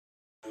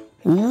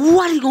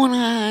What is going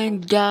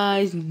on,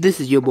 guys? This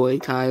is your boy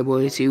Kai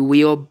Boy. See,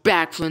 we are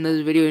back for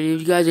another video, and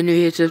if you guys are new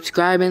here,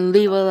 subscribe and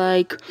leave a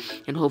like,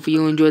 and hopefully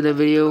you enjoy the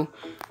video.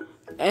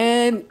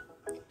 And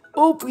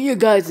hopefully you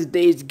guys'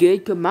 day is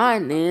good. Cause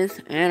mine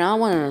is, and I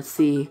wanna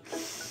see.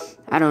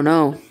 I don't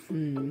know.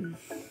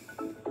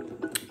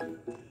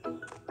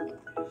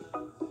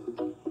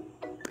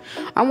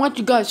 I want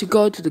you guys to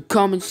go to the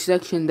comment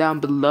section down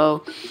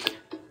below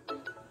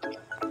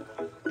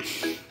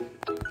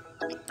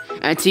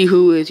and see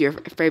who is your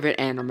favorite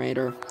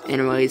animator.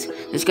 Anyways,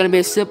 it's gonna be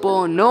a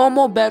simple,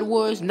 normal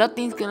Bedwars.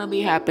 Nothing's gonna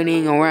be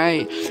happening,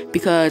 alright?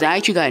 Because I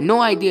actually got no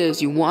ideas.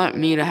 You want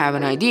me to have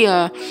an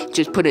idea,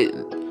 just put it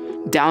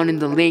down in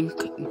the link,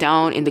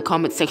 down in the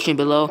comment section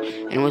below,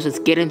 and let's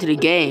just get into the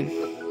game.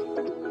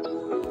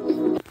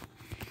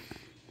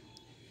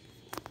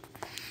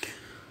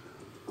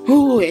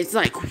 Oh, it's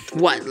like,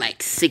 what, like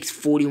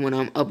 6:40 when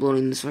I'm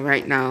uploading this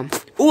right now.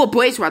 Oh, a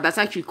blaze rod, that's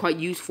actually quite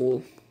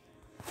useful.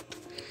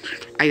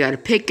 I got a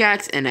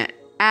pickaxe and an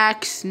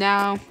axe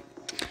now.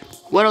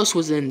 What else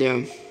was in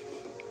there?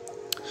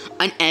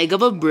 An egg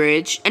of a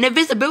bridge and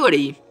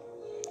invisibility.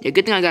 Yeah,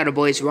 good thing I got a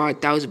blaze rod.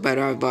 That was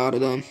better out of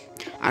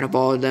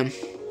all of them.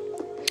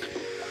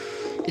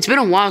 It's been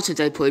a while since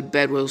I played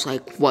Bedwars.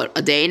 Like, what,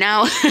 a day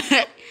now?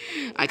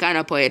 I kind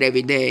of play it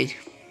every day.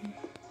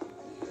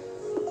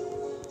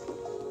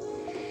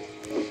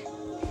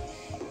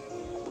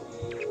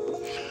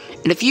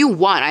 And if you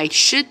want, I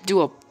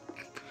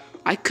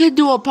could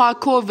do a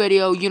parkour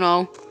video, you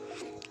know,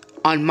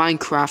 on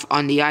Minecraft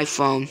on the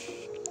iPhone.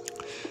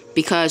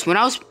 Because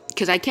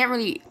I can't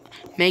really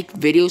make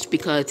videos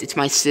because it's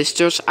my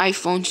sister's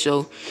iPhone,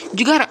 so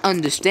you gotta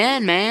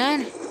understand,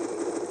 man.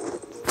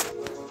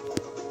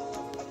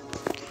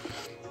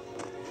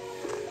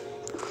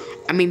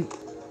 I mean,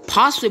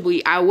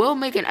 possibly I will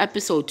make an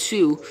episode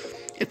 2,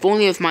 if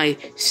only if my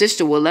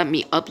sister will let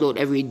me upload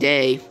every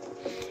day.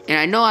 And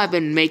I know I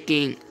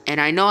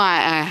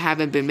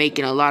haven't been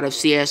making a lot of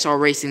CSR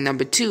Racing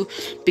number 2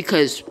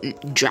 because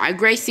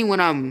drag racing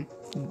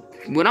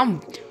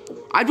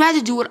I'd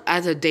rather do it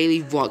as a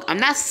daily vlog. I'm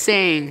not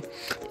saying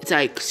it's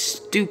like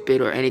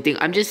stupid or anything.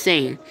 I'm just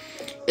saying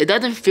it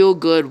doesn't feel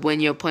good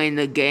when you're playing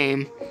the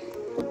game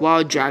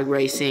while drag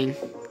racing.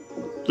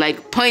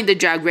 Like playing the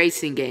drag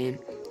racing game,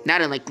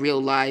 not in like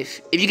real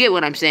life. If you get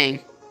what I'm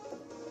saying.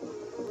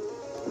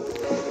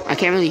 I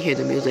can't really hear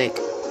the music.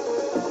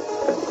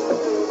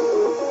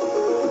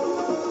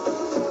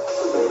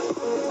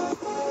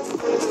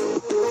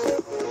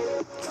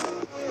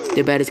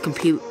 The bed is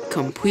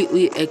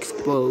completely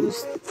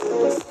exposed.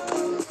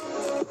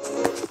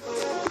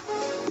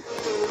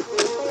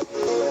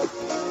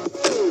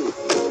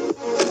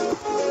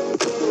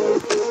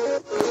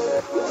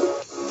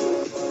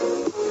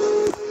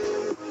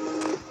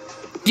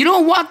 You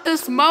don't want the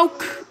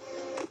smoke?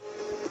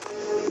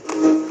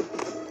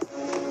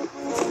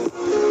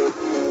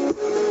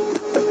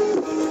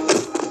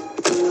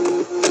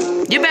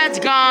 Your bed's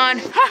gone.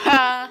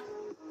 Haha.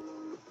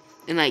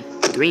 In like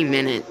 3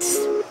 minutes.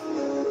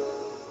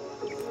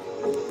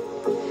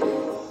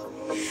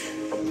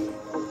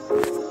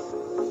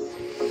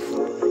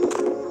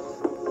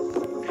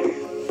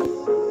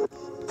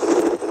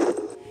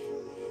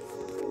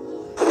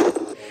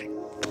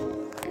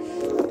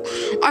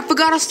 I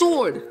forgot a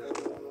sword.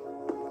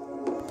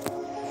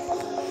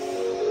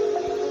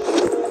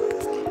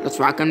 Let's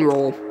rock and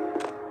roll.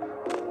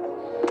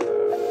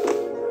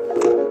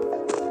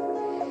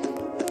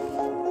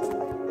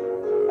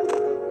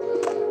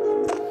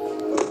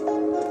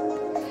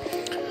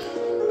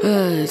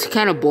 It's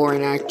kind of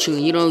boring,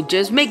 actually. You know,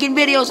 just making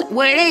videos.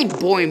 Well, it ain't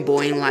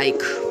boring,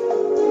 like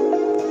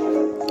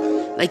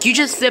you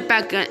just sit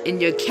back in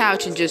your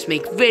couch and just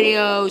make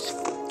videos.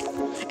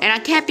 And I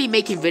can't be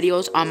making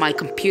videos on my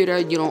computer,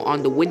 you know,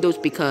 on the Windows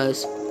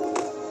because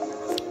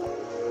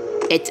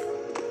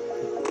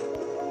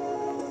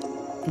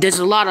there's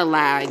a lot of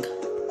lag.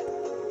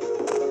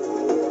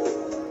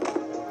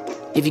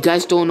 If you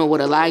guys don't know what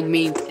a lag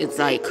means, it's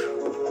like,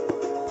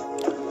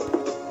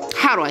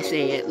 how do I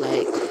say it?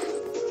 Like,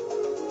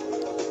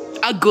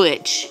 a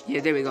glitch.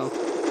 Yeah, there we go.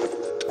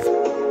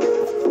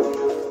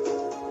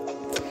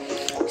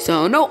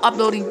 So, no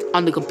uploading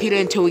on the computer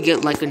until we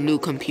get, like, a new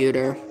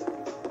computer.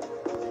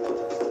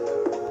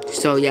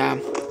 So, yeah.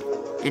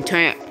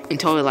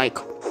 Until like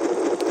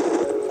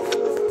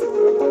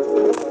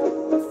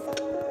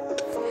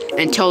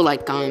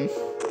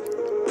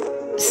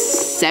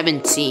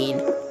 17.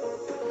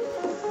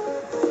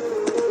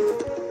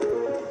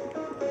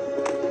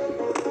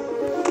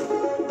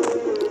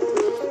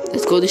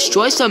 Let's go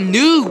destroy some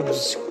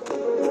noobs.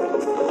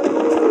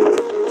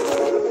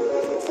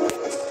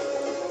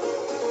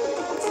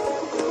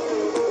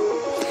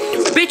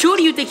 Bitch, who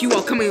do you think you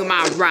are coming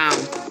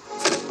around?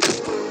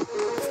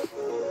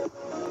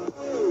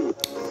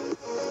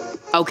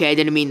 Okay, I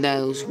didn't mean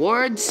those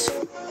words.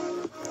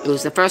 It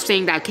was the first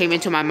thing that came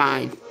into my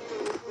mind.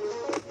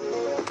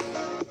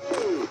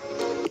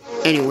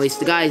 Anyways,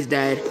 the guy's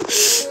dead.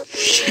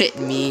 Shit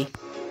me.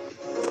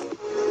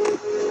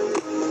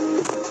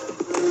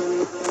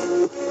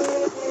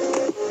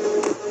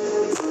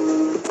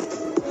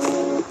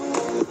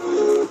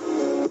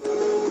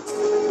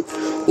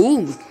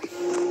 Ooh.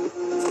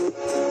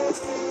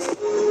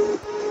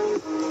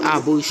 Ah,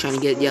 Boo's trying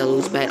to get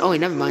Yellow's bad. Oh, wait,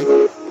 never mind.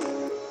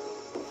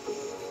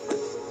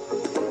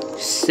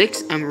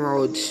 6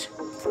 emeralds.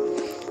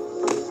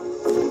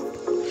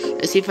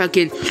 Let's see if I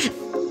can.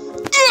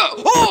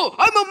 Oh,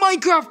 I'm a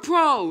Minecraft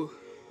pro.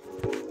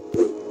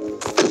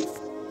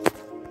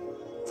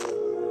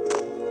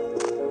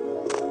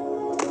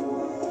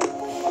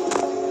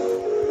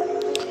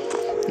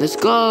 Let's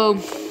go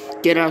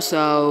get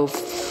ourselves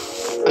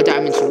a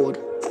diamond sword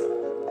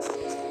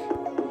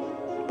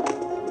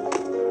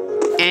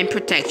and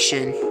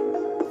protection.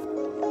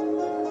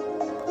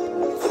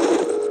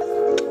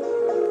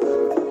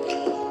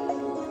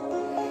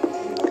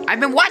 I've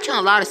been watching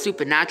a lot of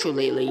Supernatural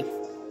lately.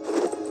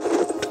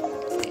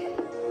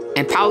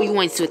 And Power, you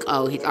went sick.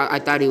 Oh, I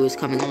thought he was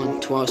coming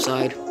on to our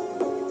side.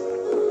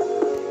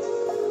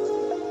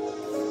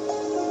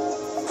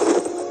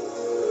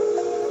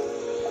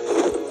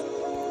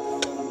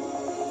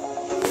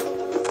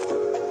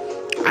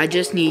 I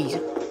just need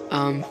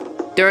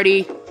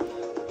 30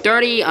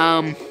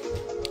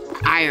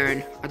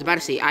 iron. I was about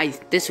to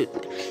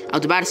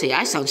say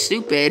I sound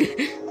stupid.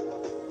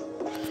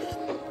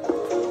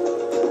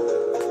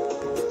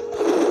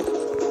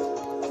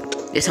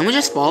 Did someone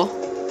just fall?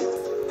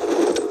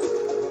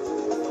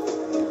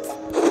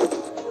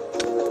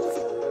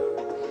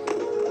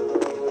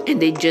 And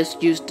they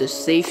just used the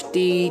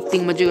safety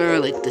thingamajigger,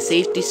 like the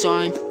safety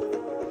sign.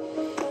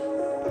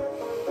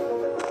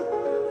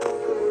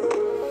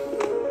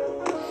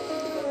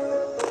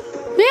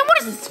 Man, what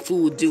is this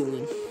fool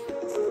doing?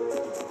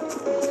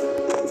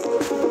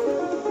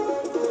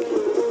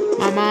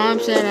 My mom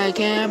said I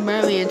can't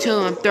marry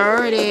until I'm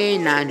 30.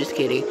 Nah, I'm just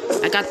kidding.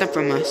 I got that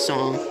from a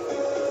song.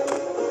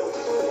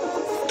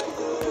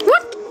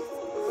 What?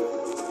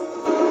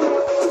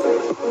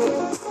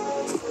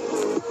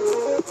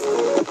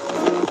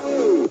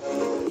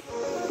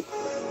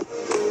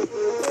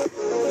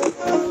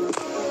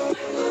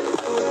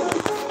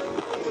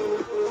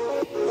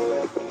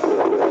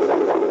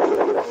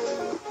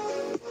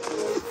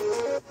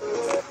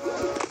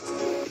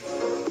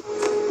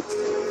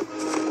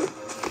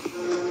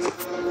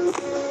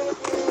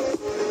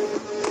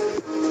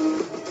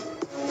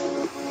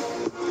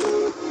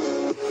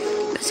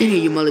 Sit here,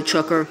 you mother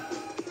trucker.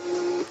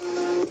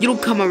 You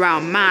don't come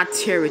around my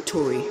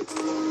territory.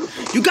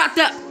 You got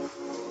that?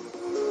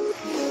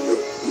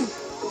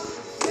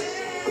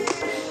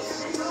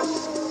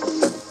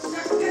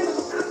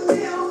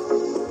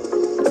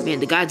 Man,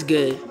 the guy's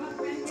good.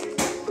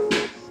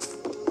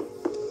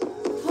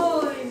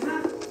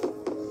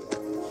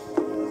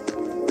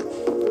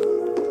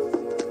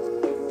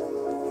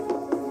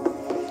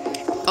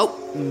 Oh,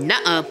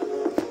 nuh-uh.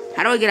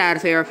 How do I get out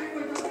of here?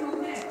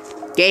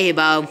 Get here,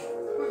 Bo.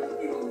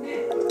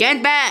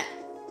 Get back!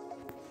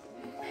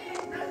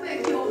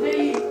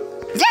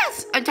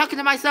 Yes! I'm talking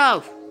to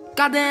myself!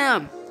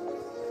 Goddamn!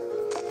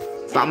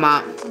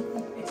 Mama.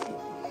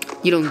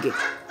 You don't get.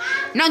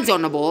 None's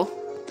on the ball.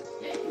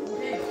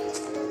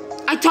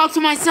 I talk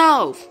to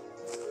myself!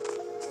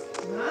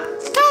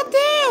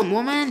 Goddamn,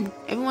 woman!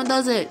 Everyone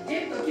does it.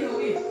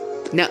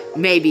 No,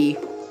 maybe.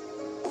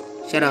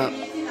 Shut up.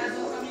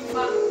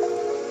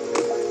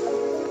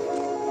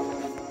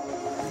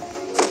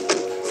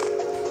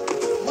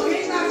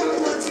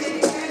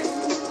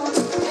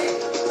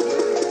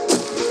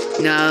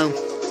 No.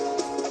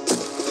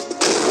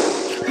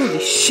 Holy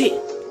shit.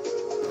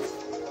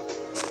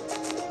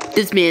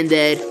 This man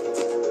dead.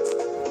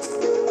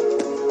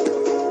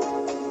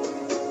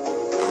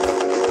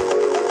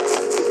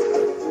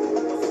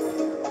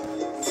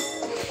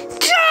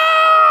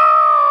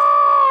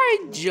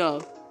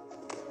 Charge!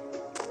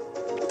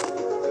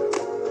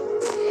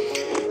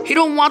 He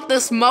don't want the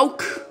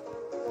smoke.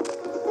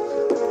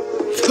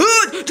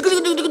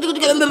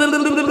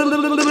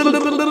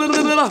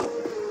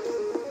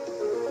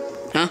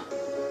 Huh?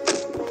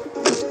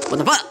 What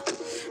the fuck?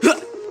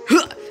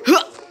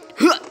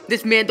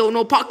 This man don't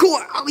know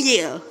parkour. Oh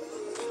yeah.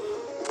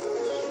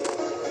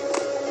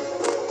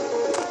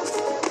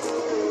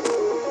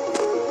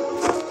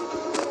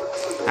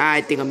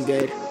 I think I'm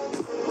good.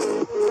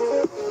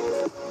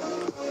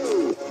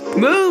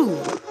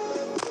 Move.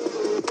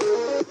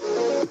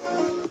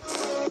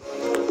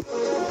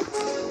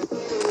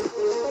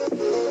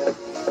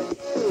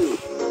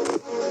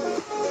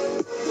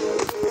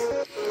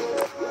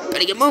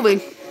 Gotta get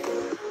moving.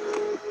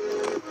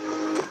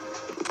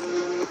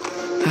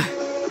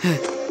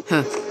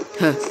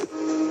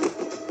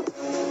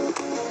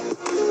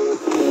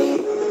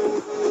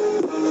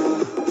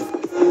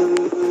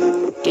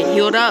 Get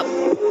healed up.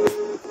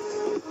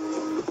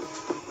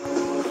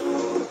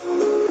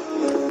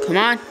 Come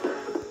on.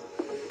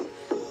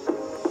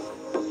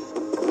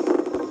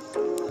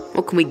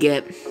 What can we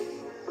get?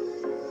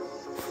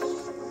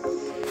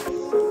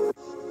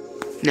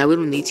 No, we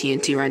don't need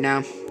TNT right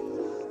now.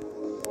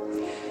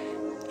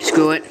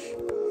 Screw it.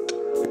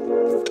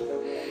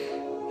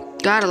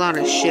 Got a lot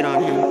of shit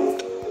on him.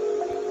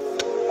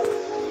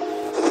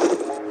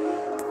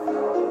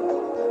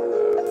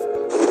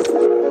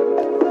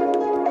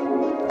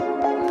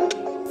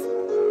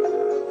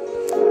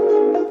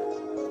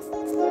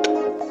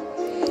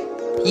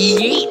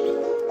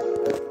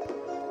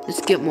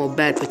 more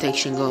bad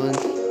protection going.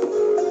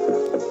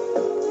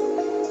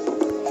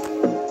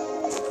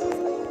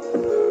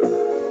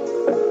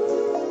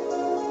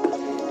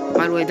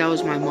 By the way, that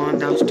was my mom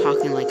that was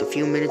talking like a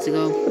few minutes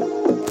ago.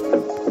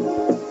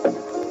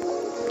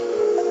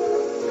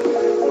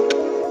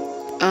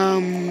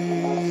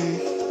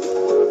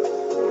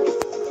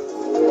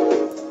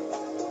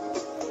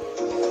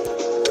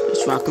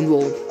 Let's rock and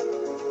roll.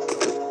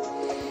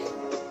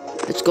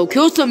 Let's go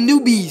kill some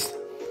newbies.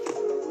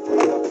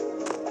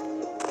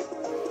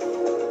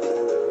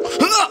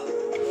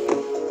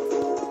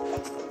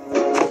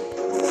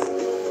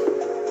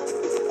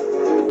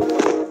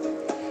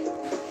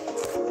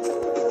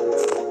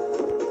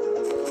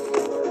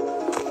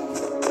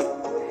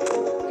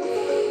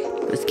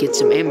 Let's get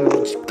some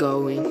emeralds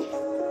going.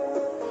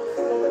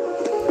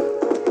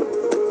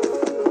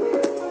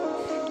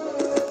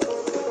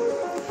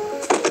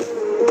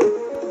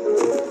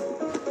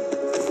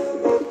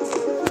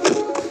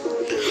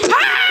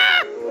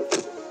 Ah!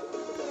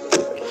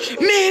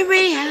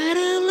 Mary had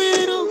a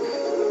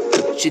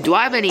little. Shit, do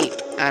I have any?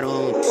 I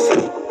don't.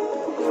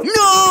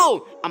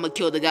 No! I'm gonna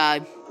kill the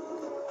guy.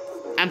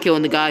 I'm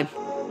killing the guy.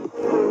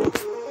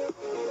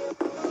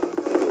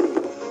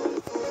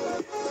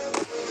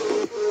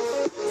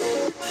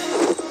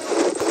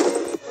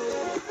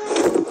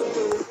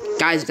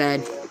 Guy's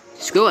dead.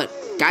 Screw it.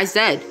 Guy's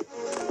dead.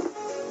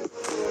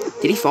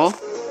 Did he fall?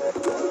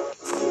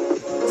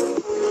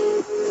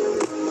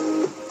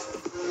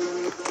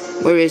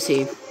 Where is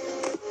he?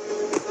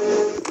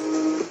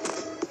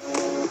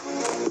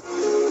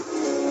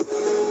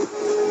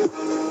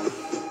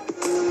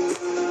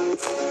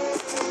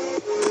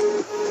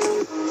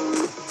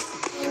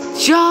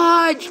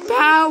 Charge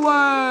power!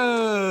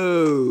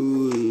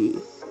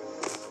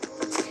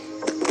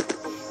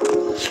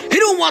 He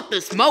don't want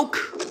the smoke.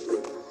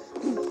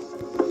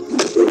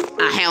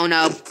 Ah, hell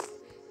no.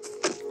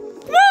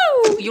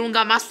 Woo! You don't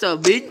got my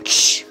stuff,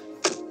 bitch.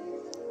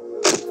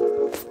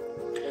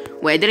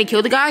 Wait, I didn't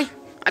kill the guy?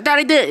 I thought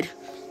I did.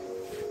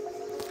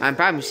 I'm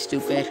probably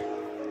stupid.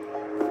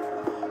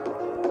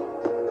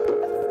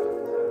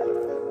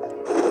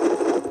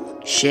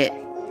 Shit.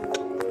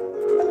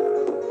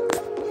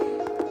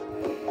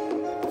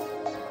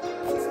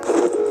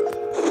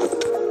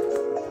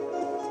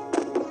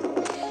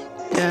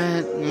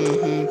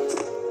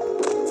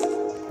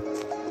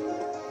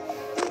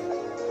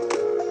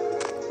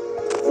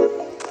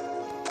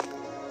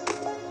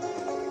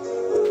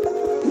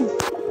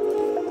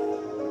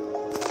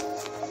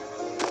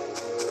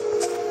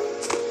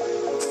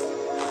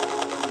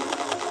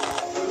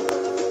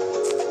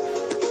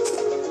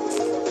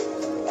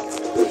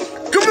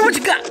 What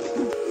you got?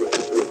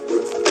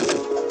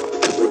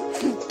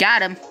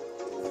 Got him.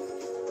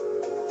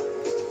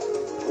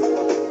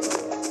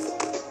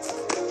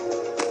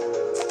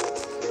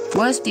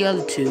 Where's the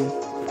other two?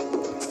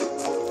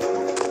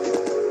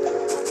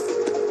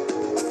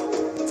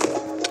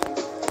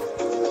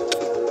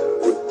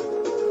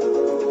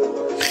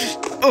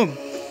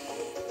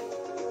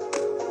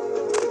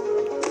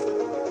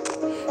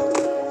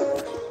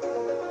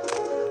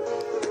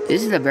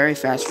 This is a very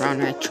fast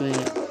round, actually.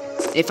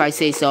 If I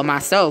say so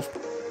myself.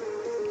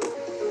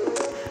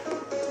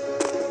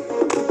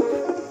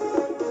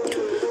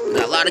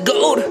 Got a lot of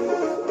gold.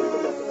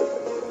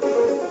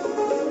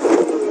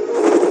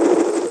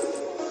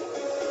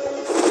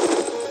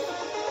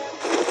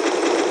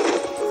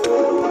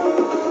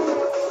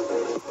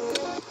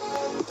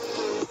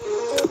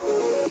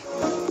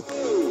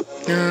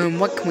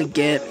 What can we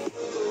get?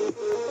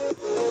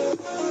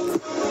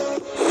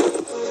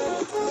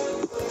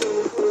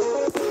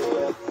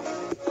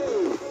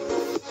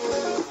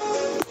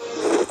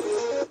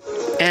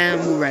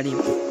 And we're ready.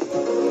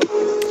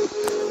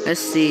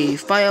 Let's see.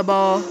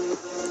 Fireball.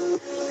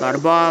 Water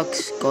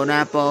box. Golden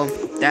apple.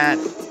 That.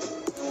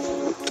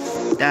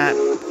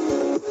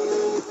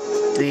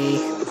 3.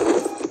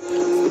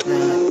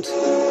 That.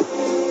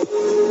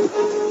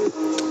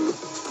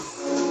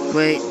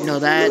 Wait, no,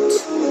 that.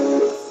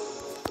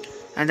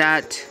 And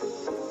that.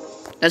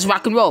 Let's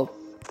rock and roll.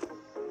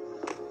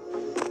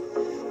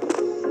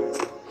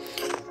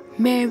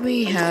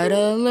 Mary had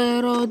a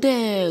little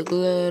dick,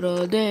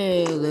 little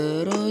dick,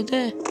 little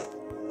dick.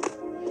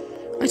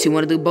 I see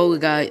one of the boy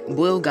guys.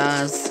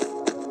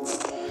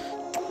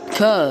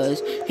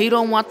 Cause he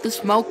don't want the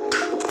smoke.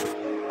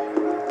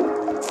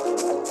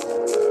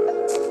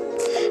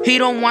 He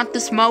don't want the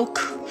smoke.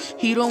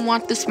 He don't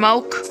want the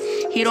smoke.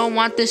 He don't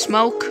want the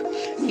smoke.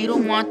 He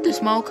don't want the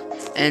smoke.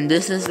 And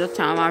this is the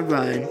time I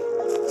run.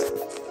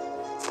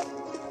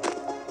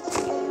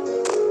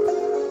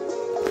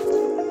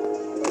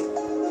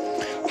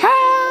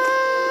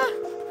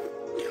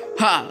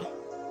 Ha!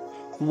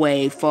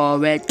 Wait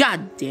for it.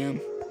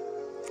 Goddamn.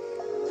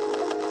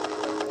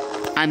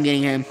 I'm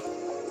getting him.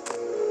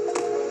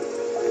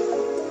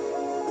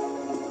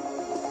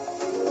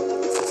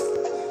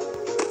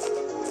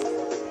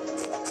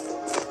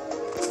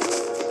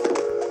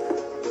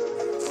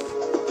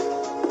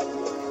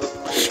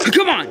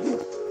 Come on!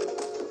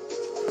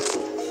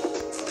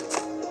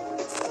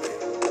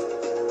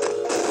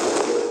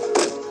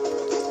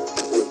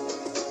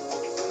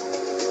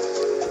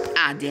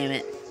 God damn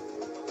it.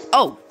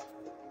 Oh.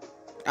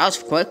 That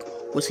was quick.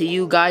 We'll see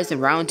you guys in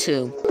round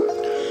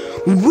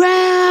 2.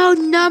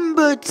 Round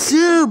number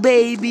 2,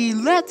 baby.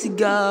 Let's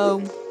go.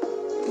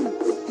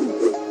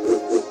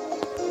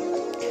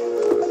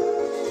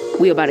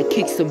 We about to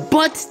kick some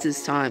butts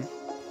this time.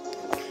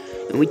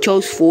 And we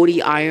chose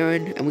 40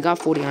 iron. And we got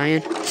 40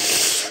 iron.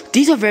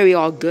 These are very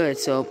all good.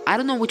 So I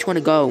don't know which one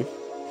to go.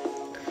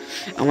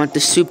 I want the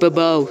super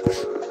bow.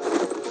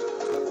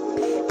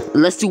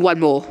 Let's do one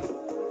more.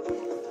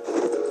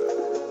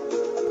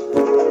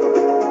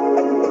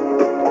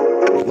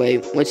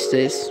 Wait, what's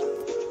this?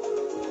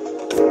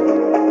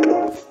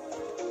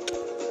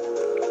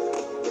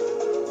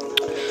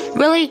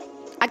 Really?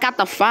 I got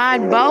the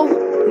fine bow?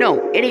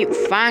 No, it ain't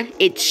fine.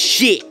 It's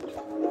shit.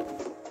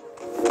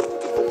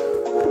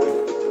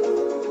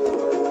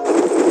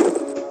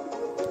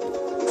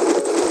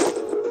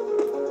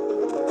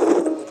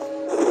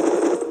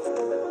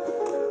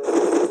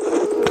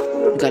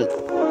 Got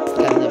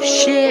enough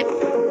shit.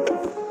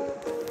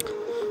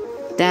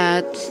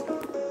 That,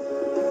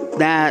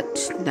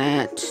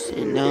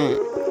 and that.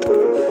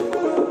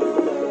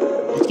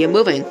 Let's get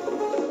moving.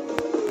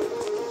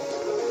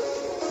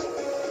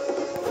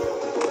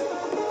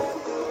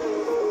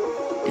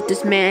 If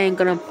this man ain't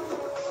gonna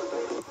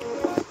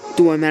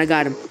do it, man, I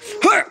got him.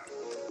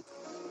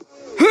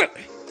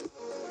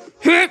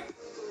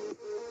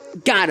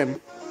 Got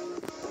him.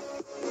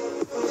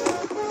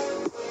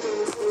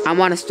 I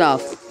want to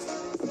stuff.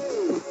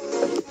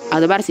 I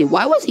was about to say,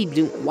 why was he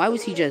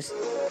just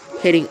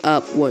hitting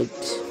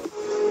upwards?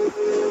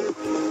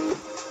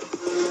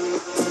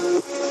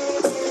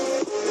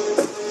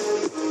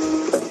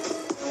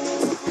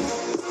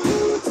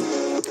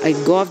 I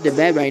can go off the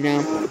bed right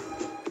now.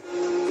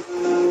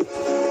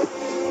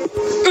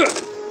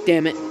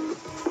 Damn it.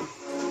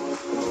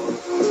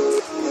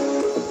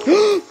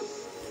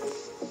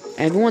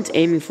 Everyone's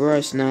aiming for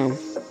us now.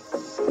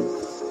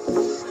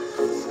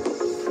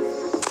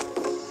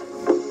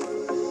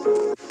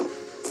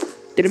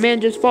 Did a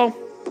man just fall?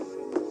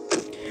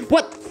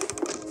 What?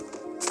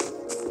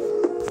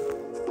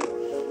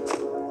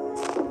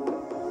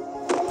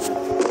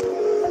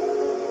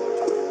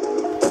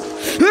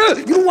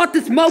 You don't want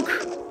the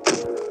smoke?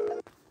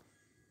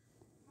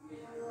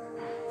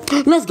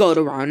 Let's go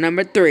to round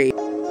number 3.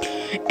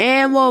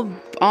 And we're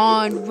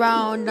on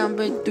round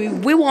number 3.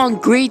 We won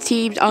green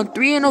teams on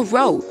 3 in a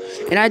row.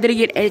 And I didn't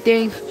get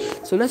anything.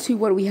 So let's see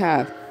what we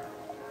have.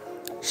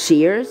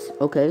 Shears,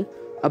 okay.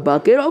 A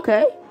bucket,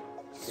 okay.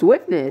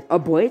 Swiftness, a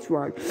blaze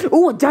rod.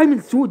 Oh, a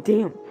diamond sword,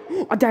 damn.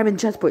 A diamond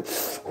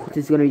chestplate. Oh,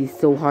 this is gonna be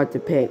so hard to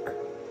pick.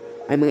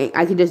 I mean,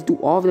 I can just do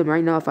all of them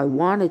right now if I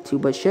wanted to.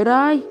 But should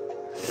I?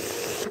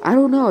 I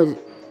don't know.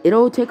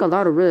 It'll take a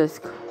lot of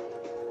risk.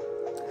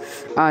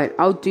 Alright,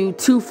 I'll do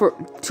 2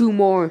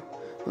 more.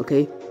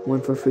 Okay,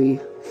 1 for free.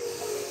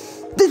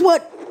 This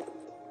one!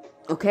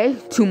 Okay,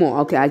 2 more.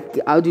 Okay,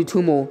 I'll do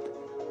 2 more.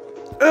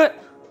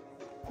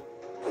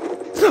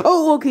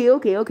 Oh,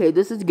 okay.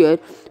 This is good.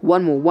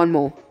 1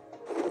 more.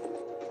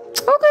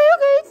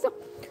 Okay. So,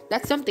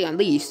 that's something at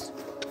least.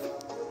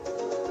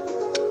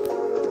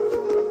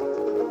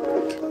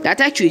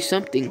 That's actually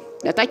something.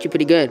 That's actually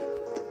pretty good.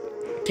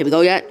 Can we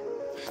go yet?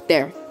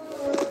 There.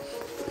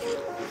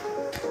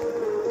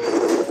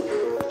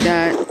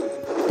 That.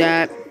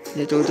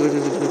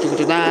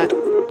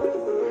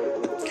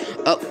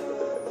 Oh.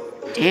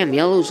 Damn,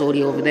 yellow's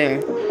already over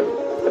there.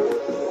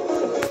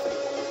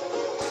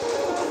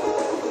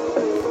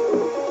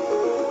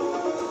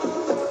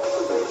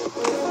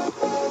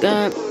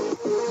 That.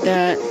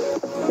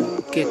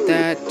 Get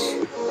that.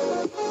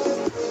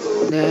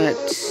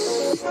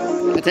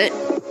 That's it?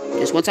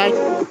 Just one side?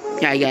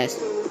 Yeah, I guess.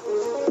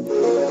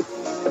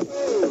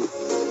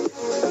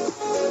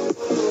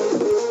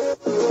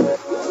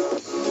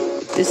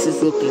 This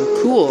is looking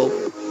cool.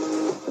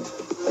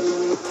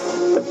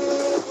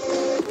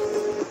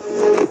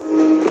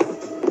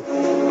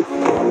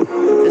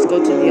 Let's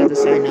go to the other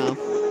side now.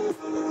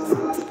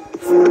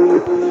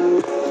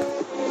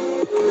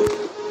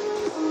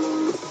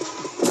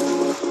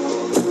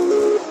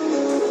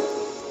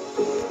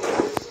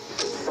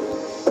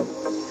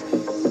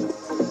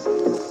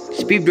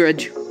 Speed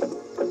bridge.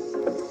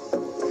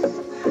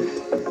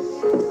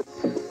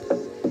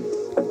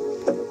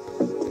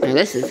 Now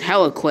this is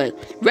hella quick.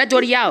 Red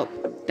already out.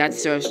 That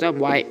serves them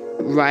right.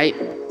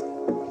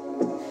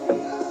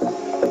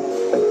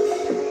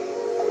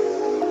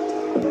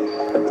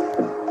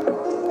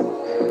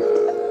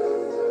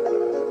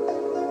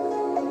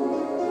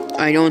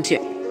 I don't see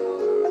it.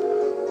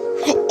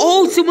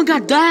 Oh, someone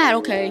got that.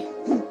 Okay.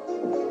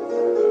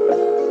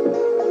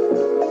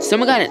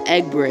 Someone got an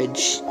egg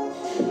bridge.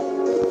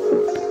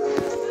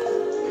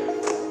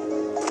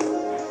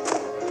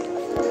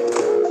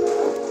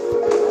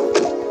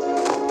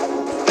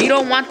 You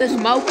don't want the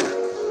smoke?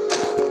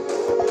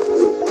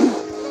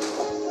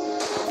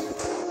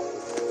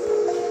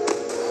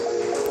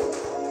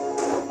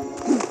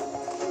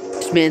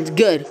 This man's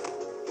good.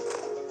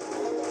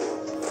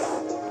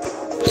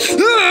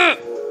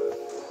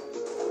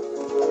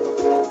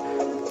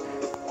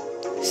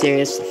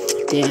 Serious.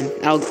 Damn,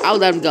 I'll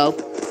let him go.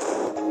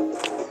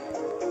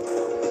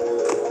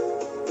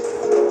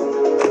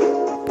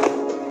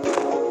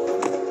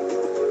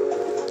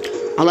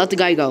 I'll let the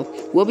guy go.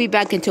 We'll be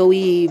back until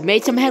we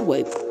made some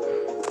headway.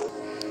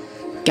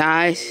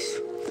 Guys,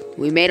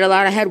 we made a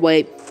lot of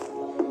headway.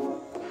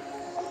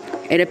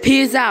 It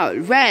appears out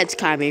Red's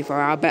coming for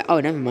our back. Oh,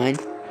 never mind.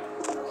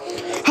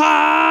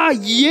 Ha!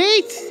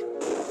 Yeet!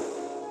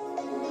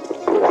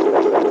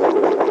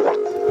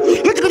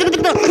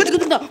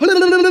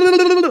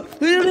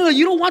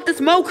 You don't want the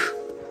smoke.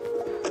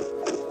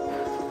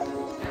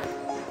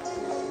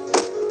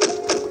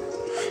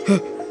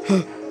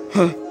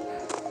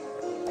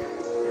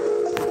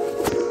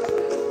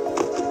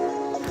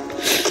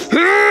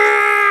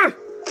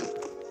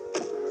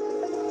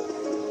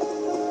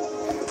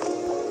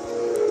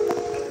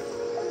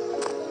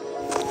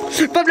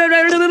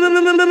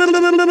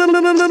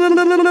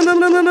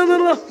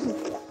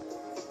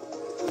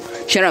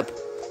 Shut up.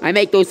 I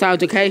make those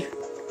sounds, okay?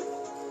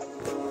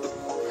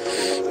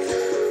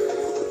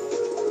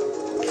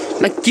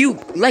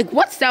 Like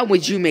what sound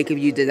would you make if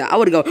you did that? I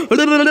would go,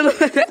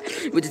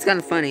 which is kind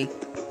of funny.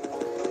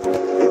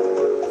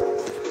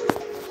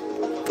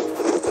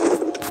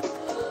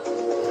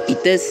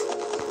 Eat this.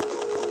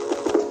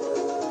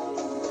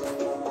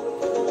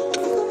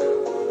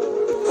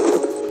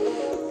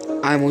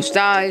 I almost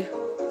died.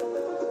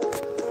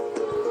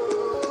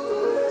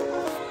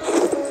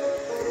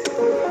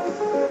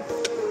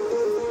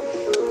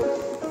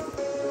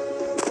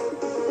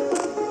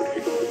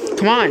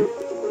 Come on.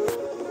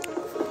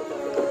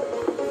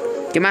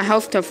 Get my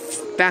health to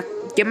back.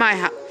 Get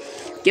my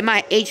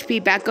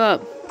HP back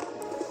up.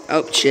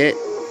 Oh shit.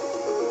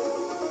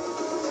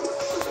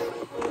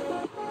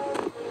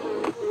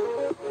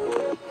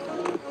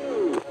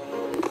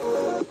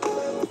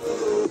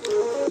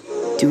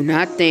 Do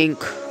not think.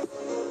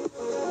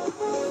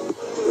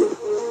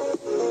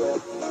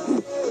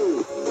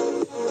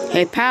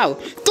 Hey pal,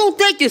 don't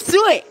think you're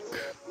sick.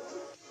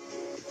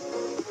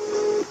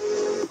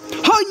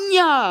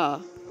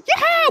 Hunya!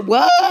 Yeah,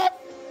 what?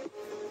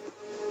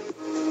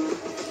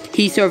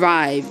 He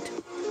survived.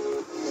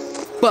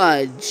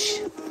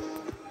 Budge.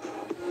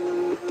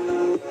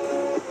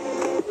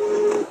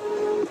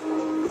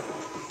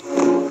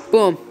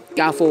 Boom.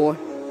 Got 4.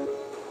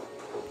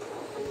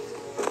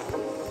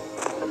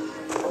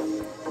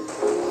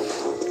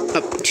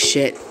 Oh,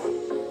 shit.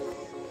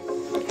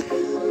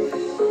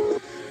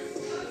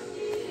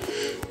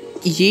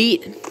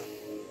 Yeet.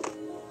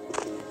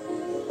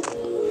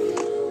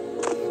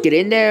 Get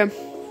in there.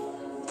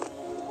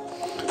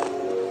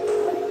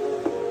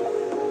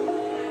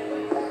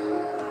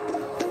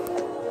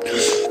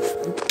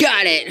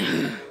 Got it.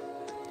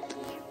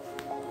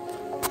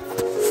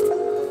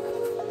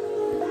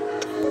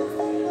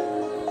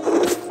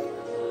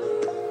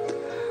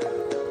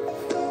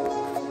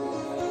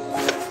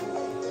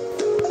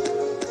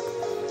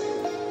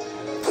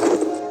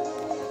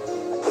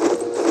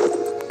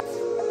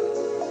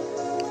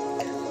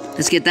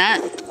 Let's get that.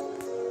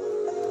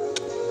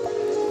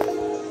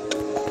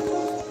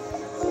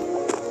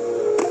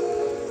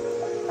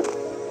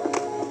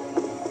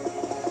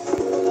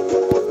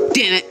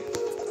 Damn it.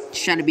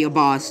 Just trying to be a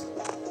boss.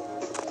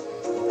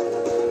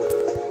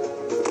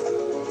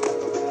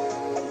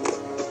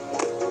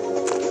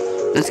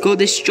 Let's go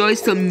destroy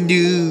some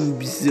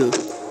noobs.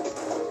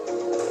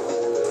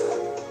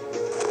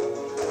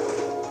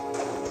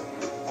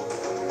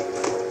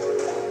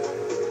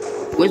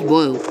 Where's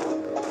Boyle?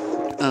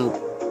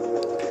 Oh.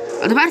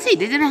 I was about to say,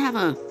 they didn't have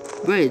a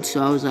bridge,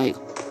 so I was like,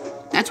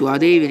 that's where, are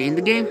they even in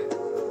the game?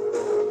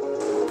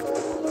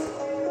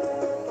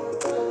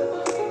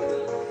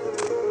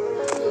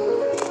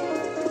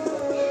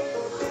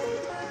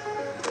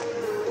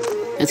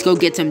 Let's go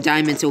get some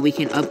diamonds so we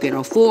can upgrade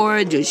our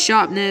forge, our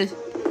sharpness.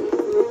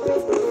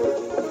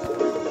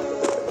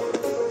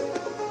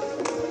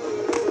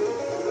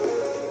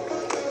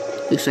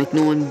 Looks like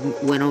no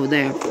one went over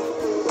there.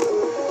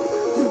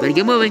 Better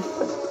get moving.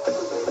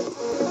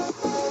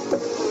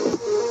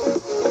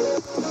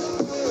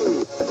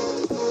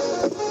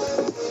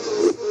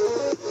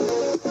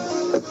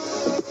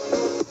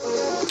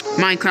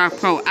 Minecraft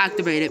Pro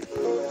activated.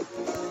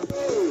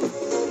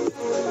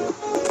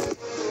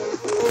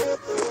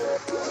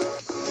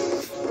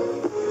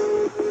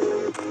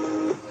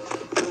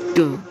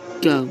 Go,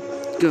 go,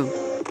 go.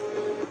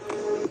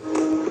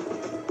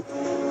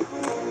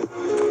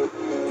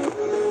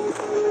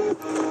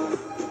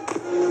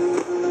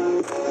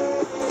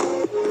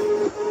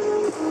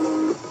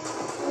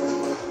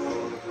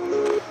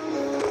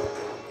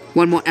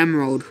 One more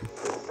emerald.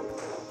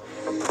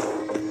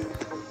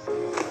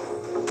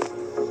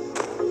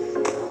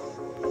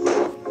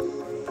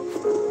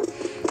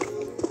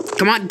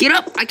 Come on, get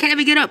up! I can't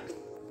even get up!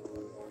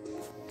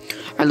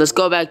 Alright, let's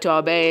go back to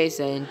our base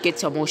and get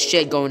some more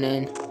shit going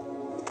in.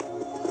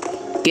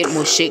 Get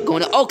more shit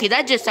going in. Okay,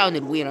 that just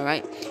sounded weird,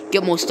 alright?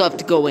 Get more stuff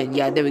to go in.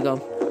 Yeah, there we go.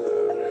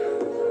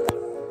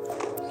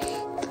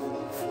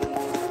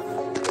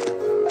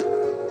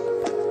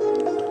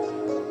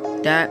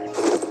 That.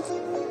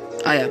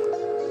 Oh, yeah.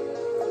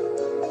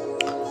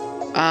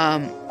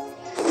 Um,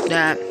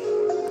 that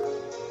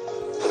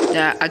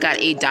I got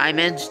 8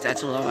 diamonds.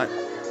 That's a lot.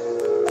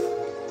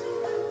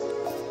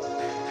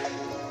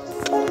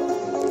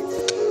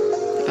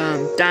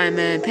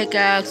 Diamond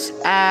pickaxe,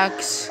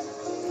 axe,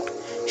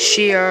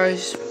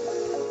 shears.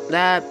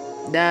 No.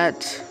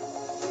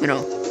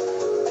 No.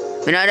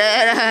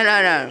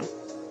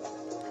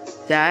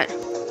 That.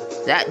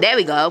 There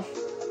we go.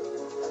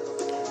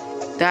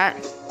 That.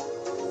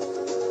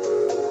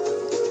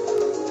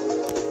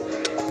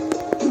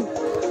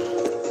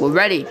 We're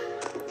ready.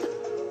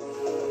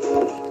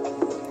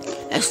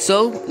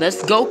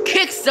 Let's go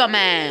kick some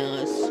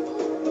ass.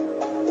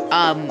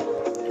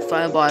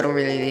 Fireball, I don't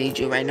really need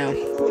you right now.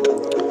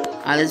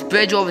 Alright, let's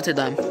bridge over to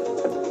them.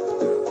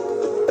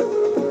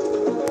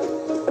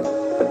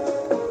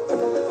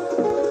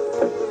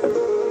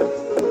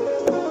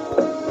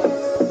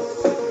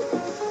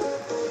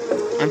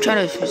 I'm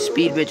trying to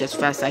speed bridge as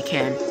fast as I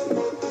can.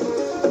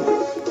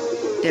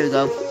 There we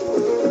go.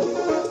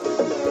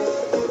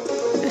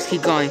 Let's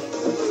keep going.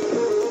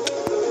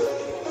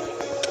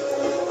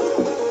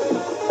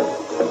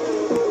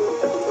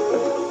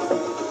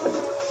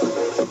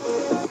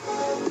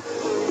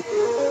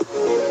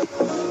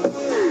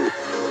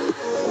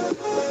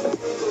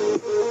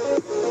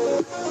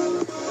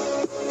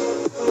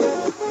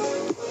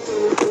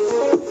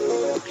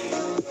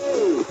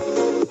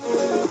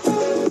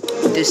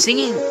 They're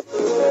singing.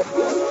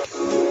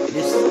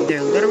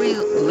 They're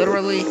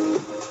literally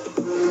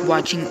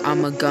watching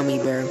I'm a gummy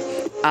bear.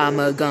 I'm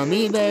a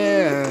gummy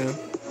bear.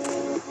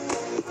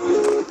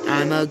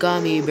 I'm a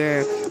gummy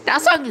bear.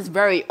 That song is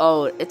very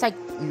old. It's like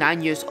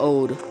 9 years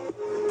old.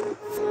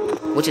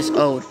 Which is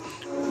old.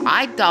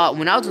 I thought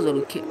when I was a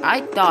little kid, I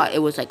thought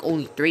it was like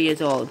only 3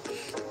 years old.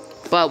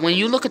 But when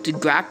you look at the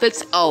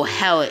graphics, oh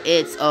hell,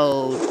 it's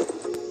old.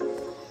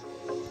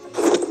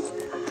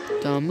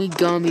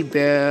 Gummy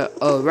bear,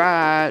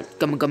 alright.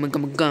 Gummy bear.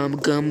 Gummy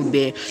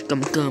bear.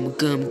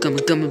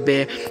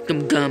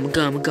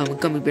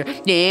 Gummy bear.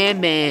 Yeah,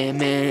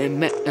 man.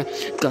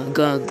 Gum.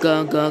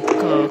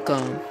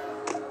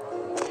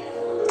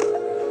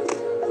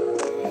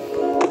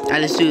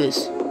 Alright, let's do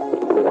this.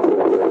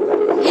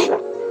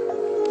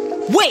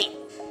 Wait!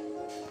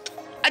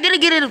 I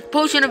didn't get a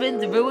potion of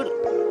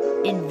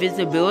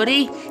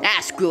invisibility?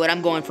 Ah, screw it,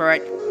 I'm going for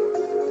it.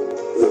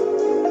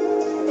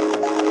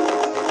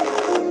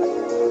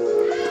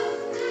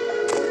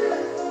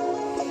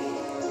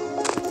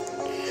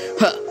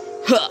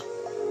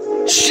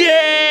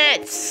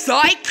 Shit!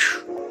 Psych!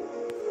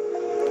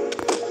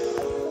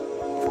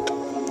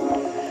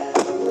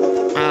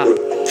 I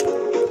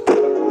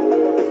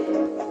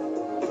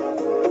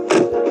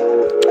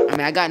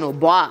mean, I got no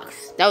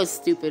box. That was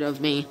stupid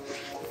of me.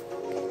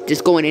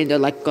 Just going in there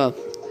like a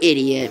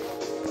idiot.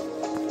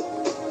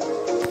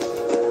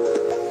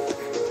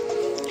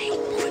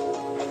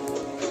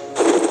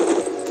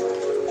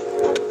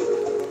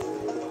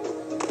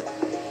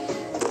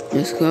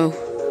 Let's go.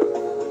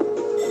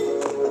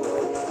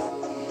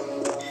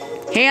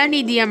 Hey, I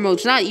need the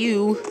emeralds, not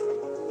you.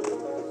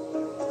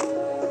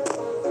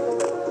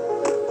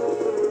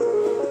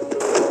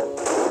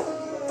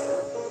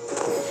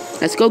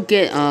 Let's go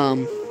get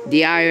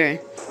the iron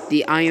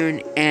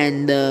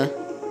and the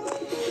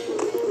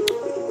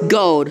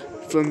gold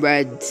from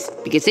Reds,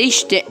 because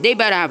they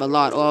better have a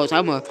lot, or else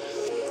I'm gonna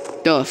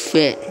throw a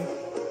fit.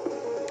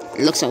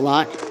 It looks a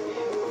lot.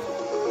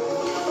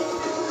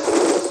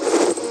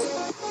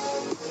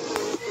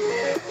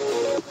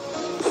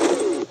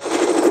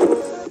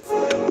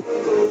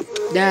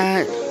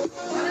 That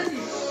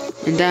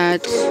and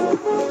that.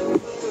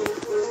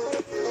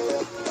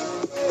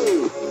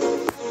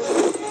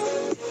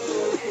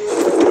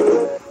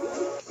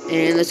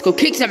 And let's go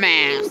kick some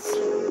ass.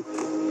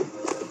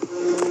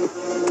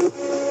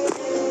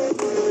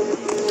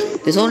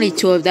 There's only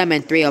 2 of them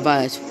and 3 of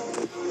us.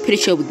 Pretty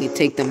sure we can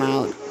take them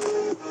out.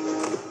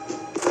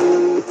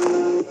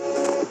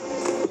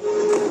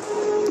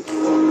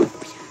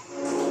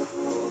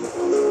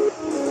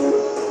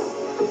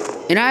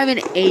 And I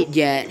haven't ate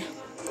yet.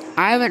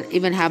 I haven't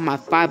even had my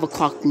 5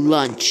 o'clock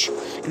lunch.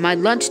 And my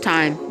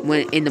lunchtime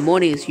in the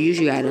morning is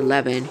usually at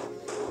 11.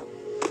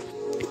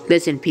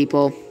 Listen,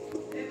 people.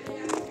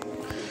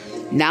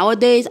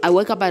 Nowadays, I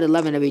wake up at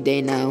 11 every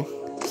day now.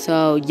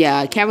 So, yeah,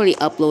 I can't really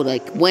upload,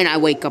 like, when I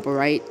wake up,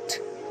 alright?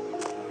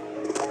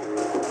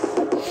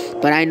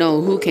 But I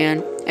know who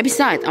can. And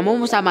besides, I'm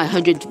almost at my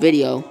 100th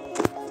video.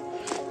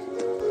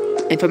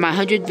 And for my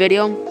 100th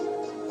video,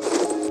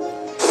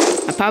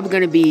 I'm probably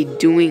going to be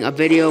doing a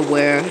video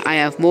where I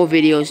have more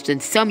videos than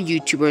some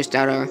YouTubers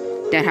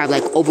that have,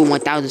 like, over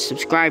 1,000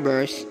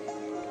 subscribers.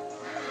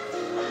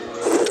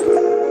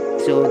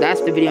 So,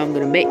 that's the video I'm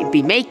going to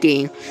be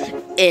making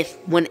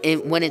when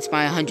it's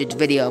my 100th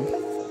video.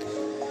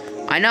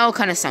 I know it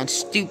kind of sounds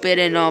stupid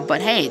and all,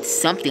 but hey, it's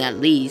something at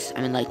least.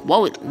 I mean, like,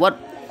 what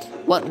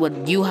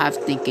would you have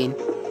thinking?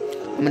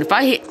 I mean, if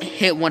I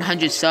hit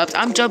 100 subs,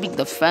 I'm jumping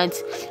the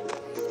fence,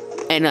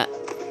 and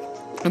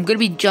I'm gonna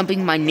be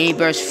jumping my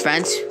neighbor's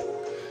fence,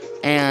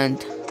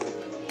 and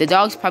the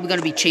dog's probably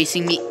gonna be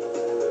chasing me.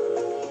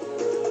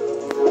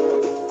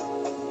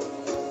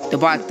 The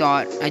black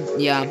dot.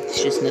 Yeah,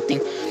 it's just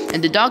nothing.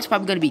 And the dog's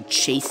probably gonna be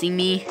chasing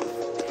me.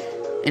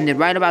 And then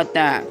right about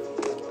that,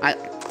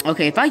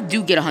 okay, if I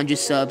do get 100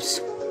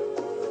 subs,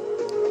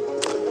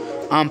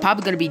 I'm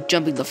probably gonna be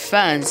jumping the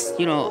fence,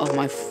 you know,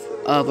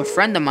 of a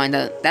friend of mine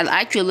that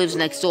actually lives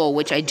next door,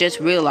 which I just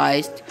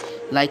realized,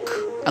 like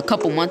a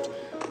couple months,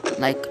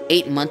 like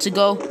 8 months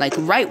ago, like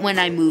right when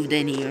I moved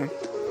in here.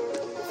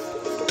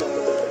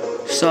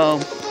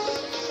 So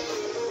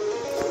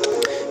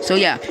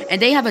yeah, and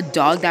they have a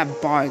dog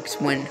that barks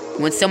when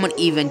someone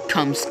even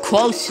comes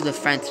close to the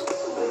fence.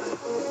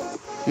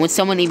 When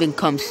someone even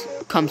comes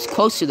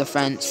close to the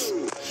fence.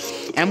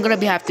 And I'm gonna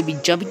have to be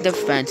jumping the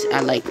fence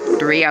at like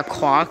 3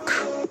 o'clock.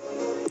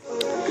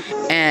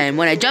 And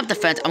when I jump the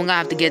fence, I'm gonna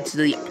have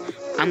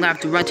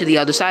to run to the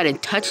other side and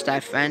touch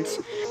that fence,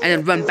 and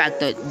then run back.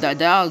 The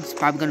dog's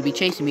probably gonna be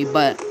chasing me,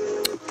 but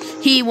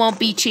he won't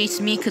be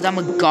chasing me because I'm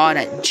a god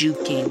at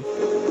juking.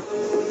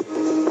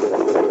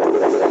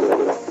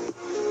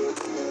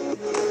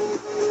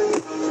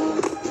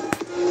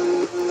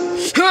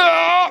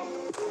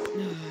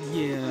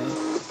 Yeah.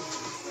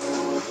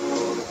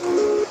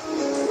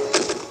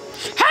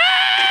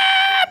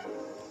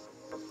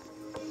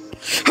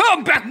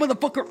 I'm back,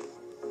 motherfucker!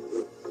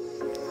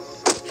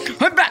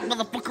 I'm back,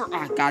 motherfucker!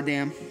 Ah, oh,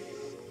 goddamn.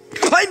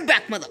 I'm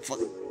back,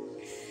 motherfucker!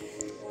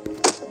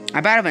 I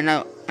bet I have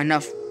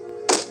enough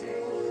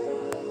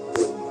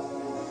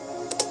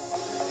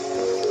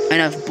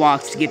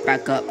blocks to get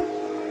back up.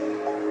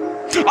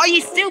 Are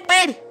you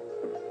stupid?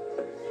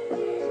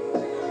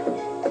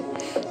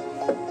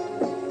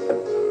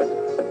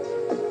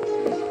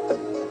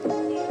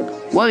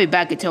 We'll be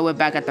back until we're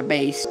back at the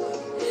base.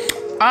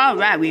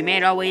 Alright, we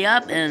made our way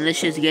up, and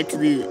let's just get to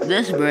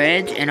this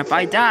bridge, and if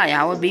I die,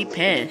 I will be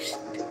pissed.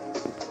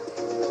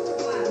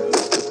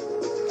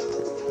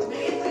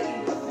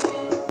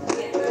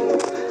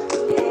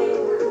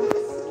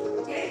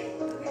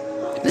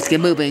 Let's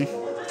get moving.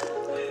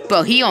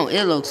 Bro,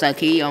 it looks like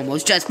he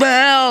almost just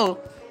fell!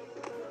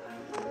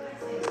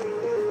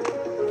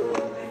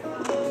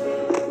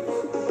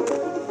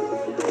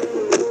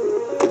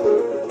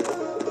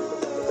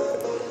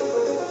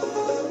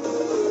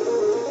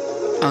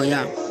 Oh,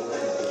 yeah.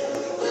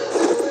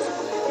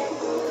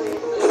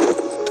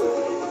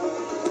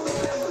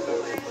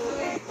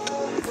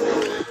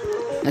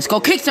 Let's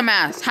go kick some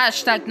ass.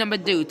 Hashtag number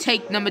 2.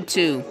 Take number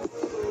 2.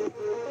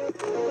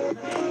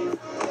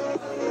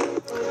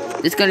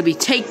 This is gonna be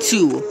take 2.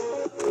 You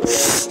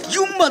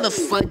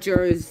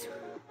motherfuckers.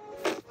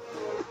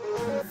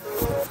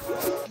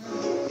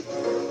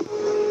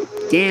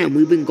 Damn,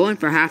 we've been going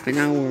for half an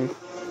hour.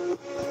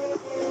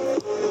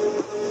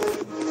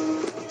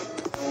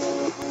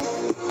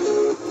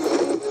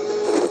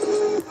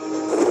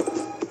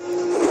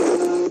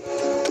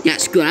 Yeah,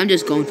 screw it. I'm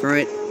just going for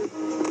it.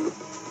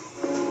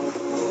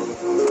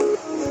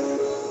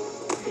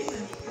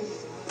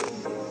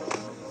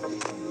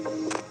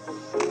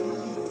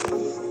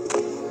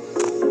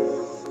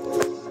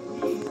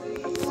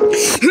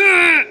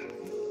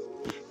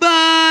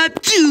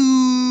 But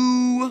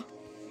you.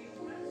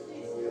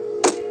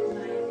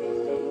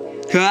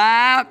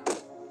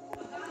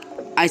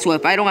 I swear,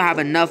 if I don't have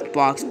enough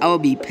blocks, I will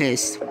be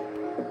pissed.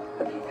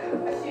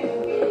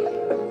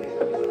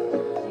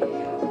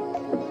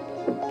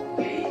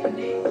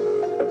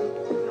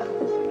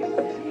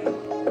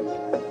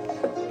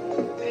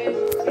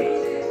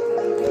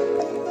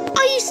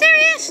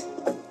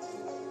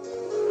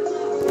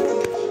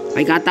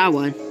 I got that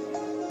one.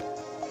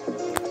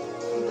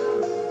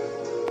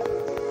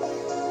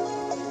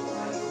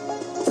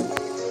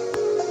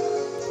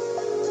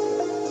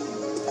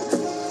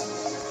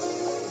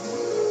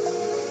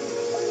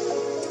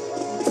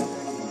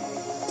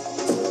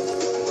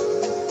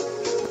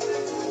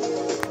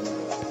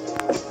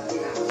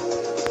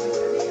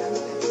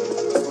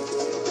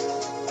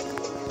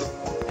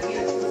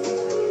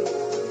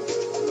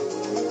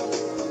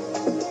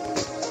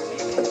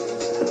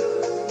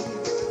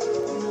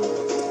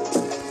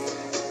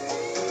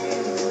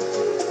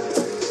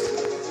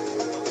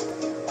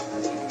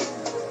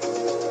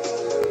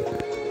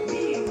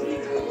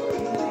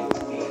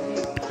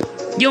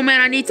 Yo,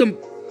 man, I need some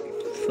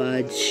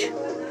fudge.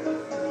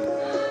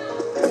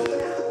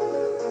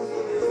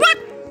 What?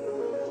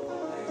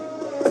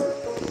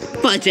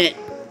 Fudge it.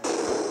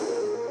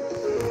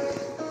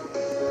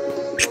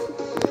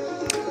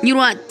 You know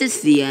what? This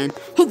is the end.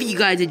 Hope you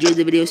guys enjoyed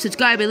the video.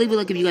 Subscribe and leave a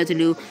like if you guys are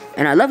new.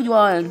 And I love you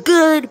all. And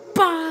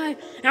goodbye.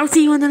 And I'll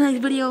see you in the next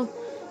video.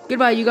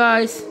 Goodbye, you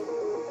guys.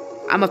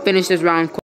 I'm gonna finish this round.